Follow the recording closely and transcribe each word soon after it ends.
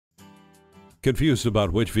Confused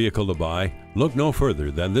about which vehicle to buy? Look no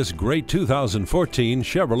further than this great 2014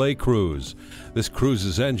 Chevrolet Cruze. This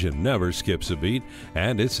Cruze's engine never skips a beat,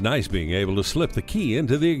 and it's nice being able to slip the key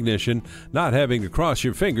into the ignition, not having to cross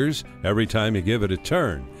your fingers every time you give it a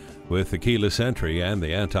turn. With the keyless entry and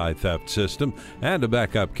the anti-theft system and a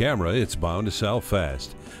backup camera, it's bound to sell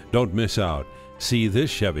fast. Don't miss out. See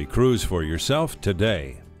this Chevy Cruze for yourself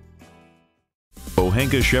today.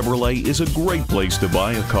 Pohanka Chevrolet is a great place to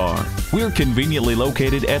buy a car. We're conveniently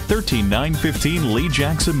located at 13915 Lee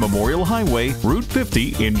Jackson Memorial Highway, Route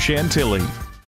 50 in Chantilly.